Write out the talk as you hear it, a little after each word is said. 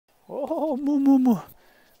Oh, moo moo moo.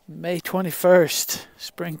 May 21st,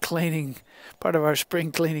 spring cleaning, part of our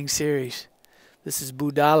spring cleaning series. This is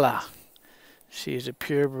Budala. She is a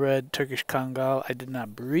purebred Turkish Kangal. I did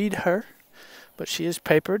not breed her, but she is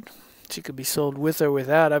papered. She could be sold with or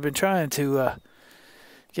without. I've been trying to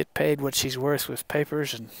get paid what she's worth with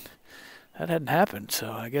papers, and that hadn't happened.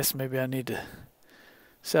 So I guess maybe I need to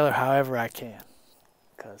sell her however I can,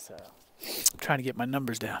 because I'm trying to get my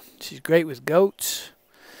numbers down. She's great with goats.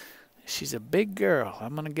 She's a big girl.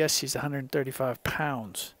 I'm going to guess she's 135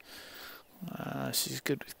 pounds. She's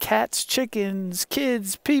good with cats, chickens,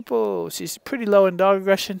 kids, people. She's pretty low in dog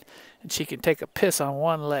aggression, and she can take a piss on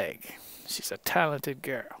one leg. She's a talented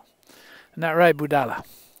girl. Isn't that right, Budala?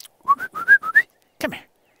 Come here.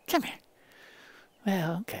 Come here.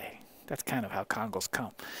 Well, okay. That's kind of how Kongals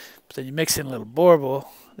come. But then you mix in a little Boerboel,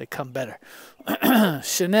 they come better.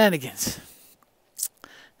 Shenanigans.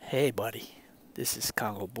 Hey, buddy. This is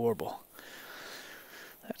Kangal Boerboel.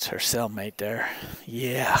 That's her cellmate there.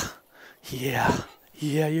 Yeah,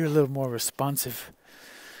 you're a little more responsive.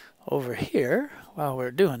 Over here, while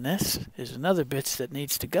we're doing this, is another bitch that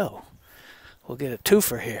needs to go. We'll get a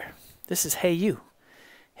twofer here. This is Heyu.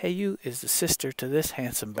 Heyu is the sister to this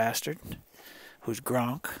handsome bastard, who's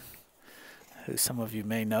Gronk, who some of you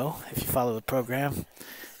may know if you follow the program.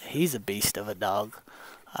 He's a beast of a dog.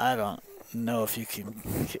 I don't know if you can.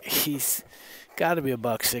 He's got to be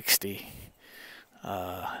 $160.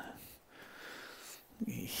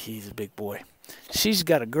 He's a big boy. She's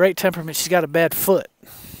got a great temperament. She's got a bad foot.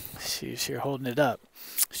 She's here holding it up.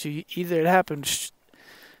 Either it happened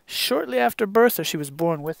shortly after birth or she was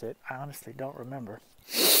born with it. I honestly don't remember.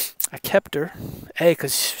 I kept her, A,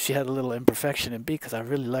 because she had a little imperfection, and B, because I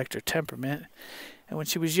really liked her temperament. And when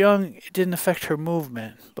she was young, it didn't affect her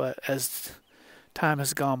movement. But as time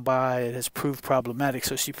has gone by, it has proved problematic.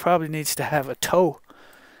 So she probably needs to have a toe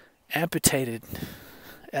amputated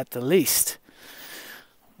at the least.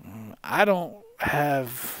 I don't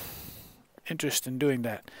have interest in doing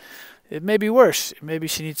that. It may be worse. Maybe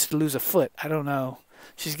she needs to lose a foot. I don't know.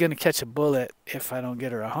 She's going to catch a bullet if I don't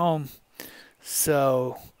get her a home.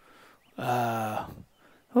 So, oh,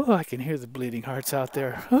 I can hear the bleeding hearts out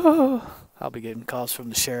there. Oh, I'll be getting calls from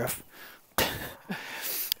the sheriff.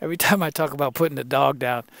 Every time I talk about putting a dog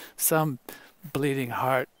down, some bleeding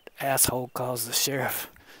heart asshole calls the sheriff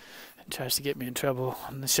and tries to get me in trouble.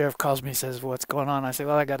 And the sheriff calls me and says, what's going on? I say,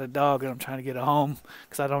 well, I got a dog and I'm trying to get it home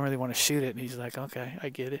because I don't really want to shoot it. And he's like, okay, I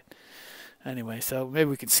get it. Anyway, so maybe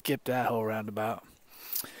we can skip that whole roundabout.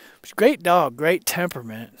 But great dog, great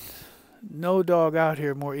temperament. No dog out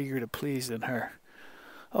here more eager to please than her.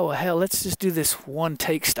 Oh, well, hell, let's just do this one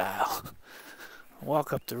take style.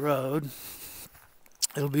 Walk up the road.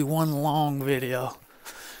 It'll be one long video,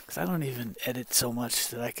 because I don't even edit so much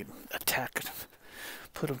that I can attack and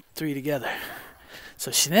put them three together.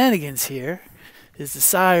 So Shenanigans here is the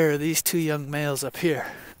sire of these two young males up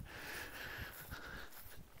here.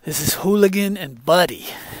 This is Hooligan and Buddy.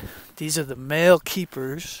 These are the male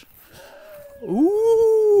keepers.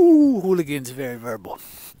 Ooh, Hooligan's very verbal.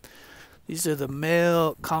 These are the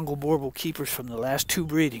male Kangal Boerboel keepers from the last two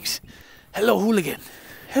breedings. Hello, Hooligan.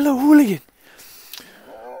 Hello, Hooligan.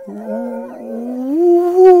 Ooh,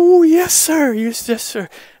 yes, sir. Yes, sir.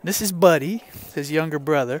 This is Buddy, his younger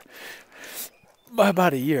brother, by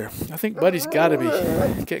about a year. I think Buddy's got to be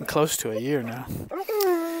getting close to a year now.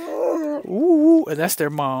 Ooh, and that's their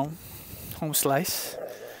mom, Home Slice.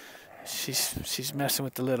 She's messing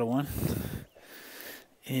with the little one.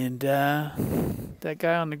 And that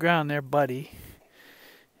guy on the ground there, Buddy,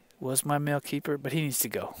 was my male keeper, but he needs to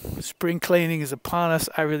go. Spring cleaning is upon us.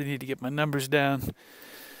 I really need to get my numbers down.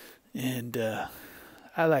 And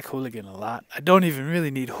I like Hooligan a lot. I don't even really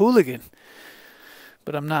need Hooligan,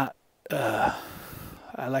 but I'm not. I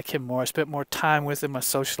like him more. I spent more time with him. I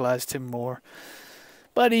socialized him more.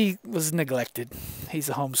 But he was neglected. He's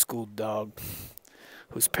a homeschooled dog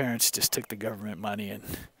whose parents just took the government money and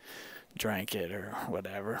drank it or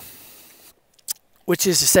whatever. Which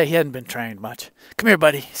is to say, he hadn't been trained much. Come here,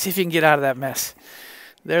 buddy. See if you can get out of that mess.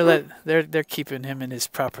 They're keeping him in his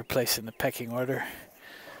proper place in the pecking order.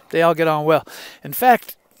 They all get on well. In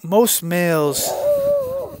fact, most males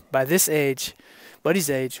by this age, Buddy's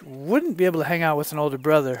age, wouldn't be able to hang out with an older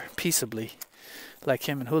brother peaceably like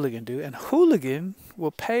him and Hooligan do. And Hooligan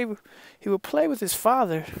will play with his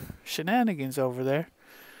father, Shenanigans over there,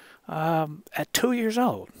 at 2 years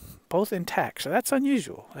old, both intact. So that's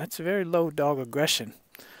unusual. That's very low dog aggression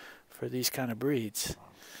for these kind of breeds,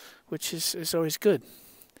 which is always good.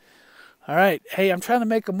 All right. Hey, I'm trying to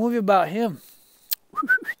make a movie about him.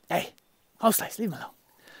 Hey, Home Slice, leave him alone.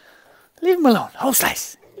 Leave him alone. Home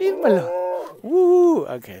Slice, leave him alone. Woo!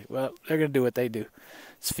 Okay, well, they're going to do what they do.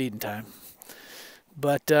 It's feeding time.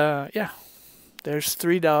 But, yeah, there's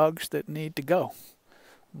 3 dogs that need to go.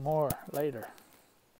 More later.